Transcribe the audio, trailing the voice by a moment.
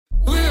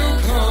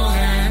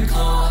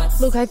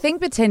Look, I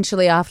think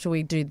potentially after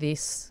we do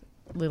this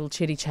little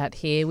chitty chat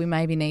here, we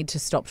maybe need to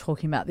stop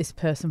talking about this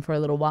person for a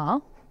little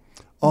while.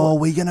 Oh,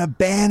 we're going to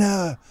ban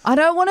her. I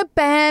don't want to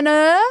ban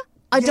her.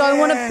 I don't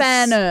want to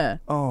ban her.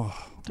 Oh,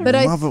 but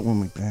I love it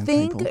when we ban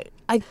people.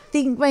 I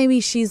think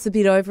maybe she's a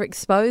bit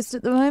overexposed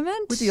at the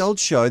moment. With the old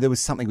show, there was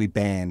something we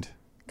banned.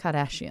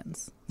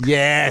 Kardashians.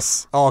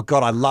 Yes. Oh,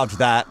 God, I loved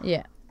that.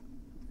 Yeah.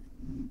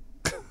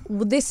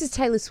 Well, this is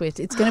Taylor Swift.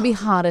 It's going to be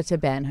harder to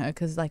ban her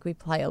because, we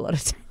play a lot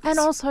of Taylor And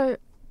also,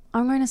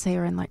 I'm going to see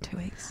her in 2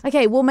 weeks.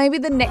 Okay, well, maybe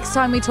the next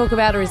time we talk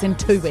about her is in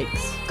 2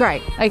 weeks.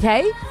 Great.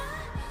 Okay?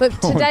 But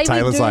today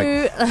Taylor's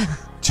we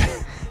do...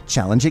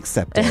 Challenge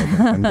accepted.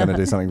 I'm going to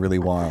do something really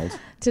wild.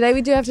 Today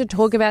we do have to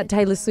talk about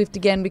Taylor Swift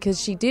again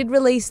because she did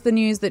release the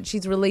news that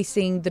she's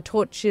releasing the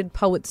Tortured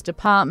Poets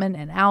Department,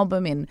 an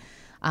album in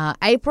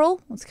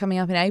April. It's coming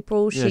up in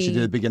April. Yeah, she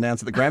did a big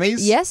announce at the Grammys.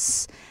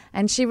 Yes,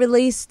 and she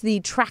released the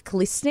track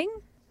listing.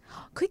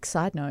 Quick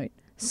side note,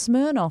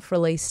 Smirnoff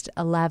released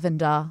a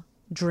lavender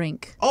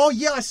drink. Oh,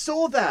 yeah, I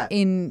saw that.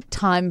 In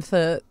time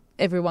for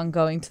everyone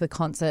going to the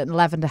concert, and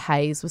Lavender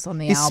Haze was on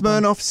the album. Is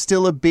Smirnoff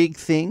still a big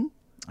thing?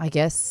 I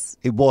guess.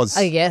 It was.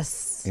 I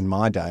guess. In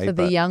my day. For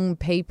the young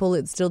people,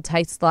 it still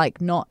tastes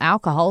like not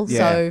alcohol. Yeah.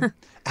 So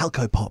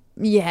Alco-pop.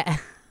 Yeah.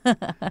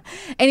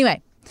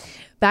 Anyway,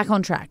 back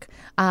on track.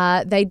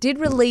 They did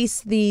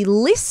release the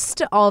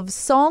list of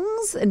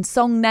songs and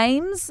song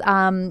names,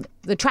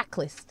 the track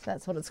list,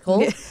 that's what it's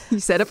called. Yeah, you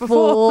said it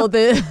before.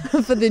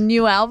 For the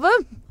new album.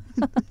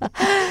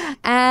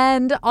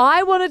 And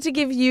I wanted to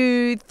give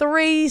you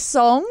 3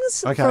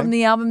 songs from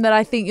the album that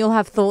I think you'll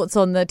have thoughts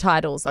on the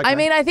titles. Okay. I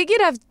mean, I think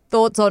you'd have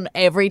thoughts on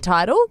every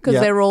title because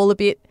they're all a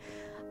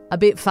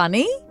bit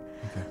funny.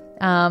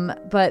 Okay.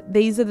 But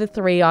these are the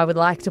 3 I would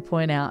like to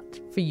point out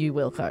for you,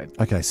 Wilko.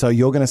 Okay, so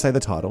you're going to say the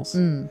titles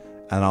and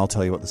I'll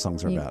tell you what the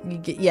songs are about.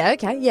 Yeah.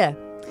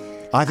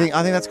 I think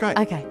that's great.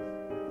 Okay.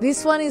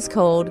 This one is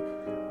called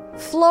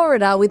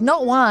Florida with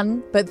not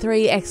 1 but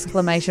 3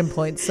 exclamation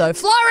points. So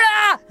Florida!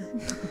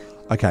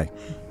 Okay.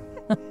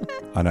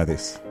 I know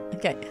this.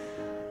 Okay.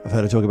 I've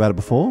heard her talk about it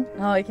before.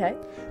 Oh, okay.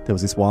 There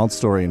was this wild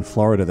story in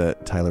Florida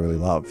that Taylor really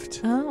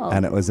loved. Oh.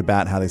 And it was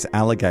about how this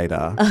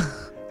alligator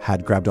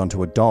had grabbed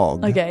onto a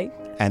dog. Okay.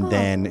 And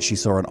then she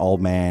saw an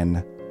old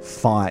man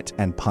fight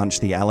and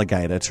punch the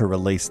alligator to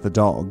release the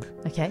dog.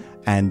 Okay.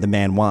 And the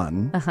man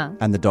won.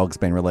 And the dog's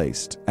been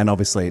released. And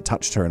obviously it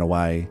touched her in a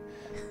way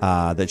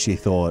that she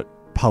thought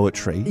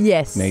poetry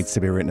needs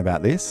to be written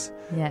about this.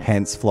 Yeah.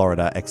 Hence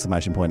Florida,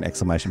 exclamation point,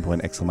 exclamation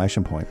point,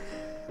 exclamation point.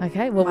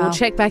 Okay, well, we'll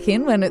check back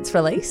in when it's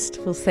released.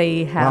 We'll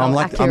see how I'm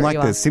accurate like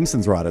you are. the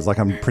Simpsons writers. Like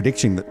I'm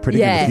predicting the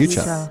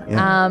future. Sure.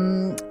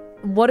 Yeah.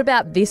 What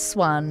about this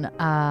one?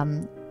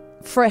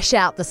 Fresh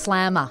Out the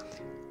Slammer.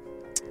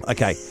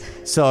 Okay,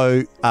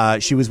 so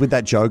she was with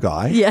that Joe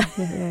guy.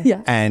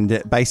 Yeah.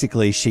 And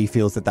basically she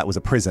feels that was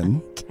a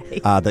prison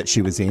that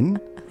she was in.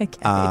 Okay.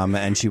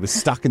 And she was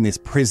stuck in this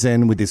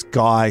prison with this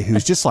guy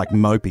who's just like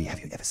mopey. Have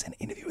you ever seen an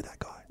interview with that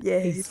guy? Yeah,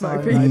 he's so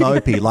mopey.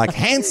 Mopey, like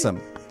handsome.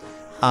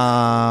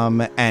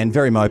 And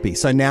very mopey.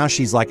 So now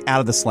she's like out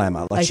of the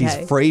slammer. Like she's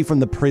free from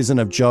the prison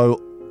of Joe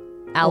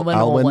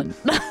Alwyn.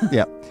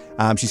 Yeah.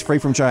 She's free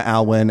from Joe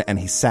Alwyn and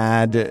his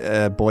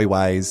sad boy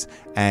ways,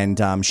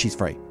 and she's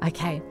free.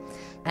 Okay.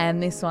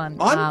 And this one.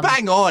 I'm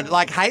bang on.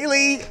 Like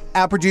Hayley,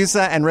 our producer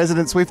and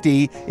resident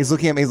Swiftie, is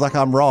looking at me like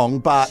I'm wrong,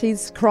 but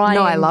she's crying.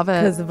 No, I love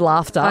it. Because of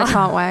laughter. I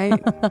can't wait.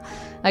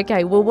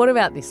 Okay, well, what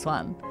about this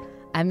one?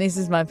 And this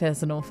is my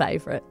personal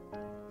favourite.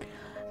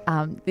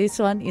 This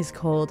one is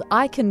called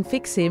I Can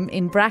Fix Him,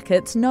 in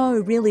brackets, no,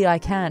 really I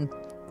can.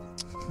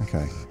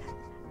 Okay.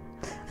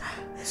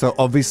 So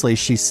obviously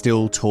she's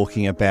still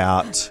talking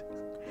about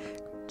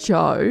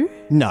Joe?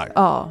 No.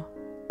 Oh,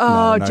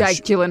 No,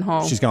 Jake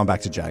Gyllenhaal. She's going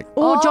back to Jake.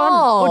 Or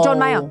John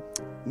Mayer.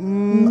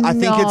 I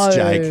think it's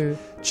Jake.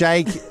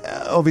 Jake,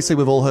 obviously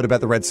we've all heard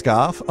about the red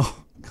scarf.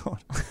 Oh, God.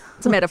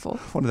 It's a metaphor.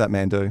 What did that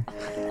man do?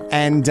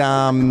 And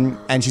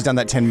she's done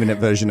that 10-minute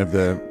version of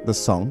the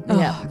song.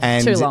 Yeah,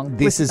 and too long.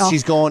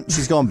 She's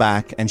gone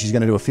back and she's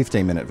going to do a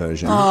 15-minute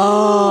version.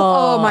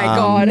 Oh my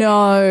God.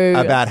 No.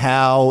 About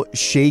how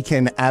she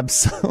can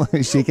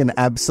absolutely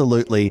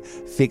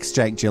fix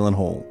Jake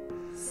Gyllenhaal.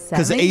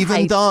 Because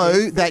even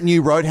though that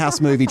new Roadhouse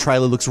movie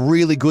trailer looks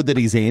really good that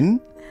he's in,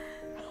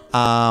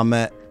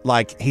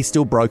 like he's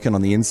still broken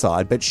on the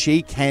inside, but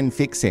she can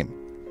fix him.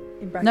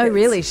 No,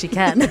 really, she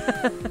can.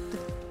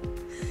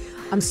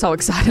 I'm so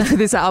excited for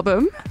this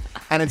album.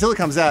 And until it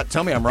comes out,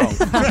 tell me I'm wrong.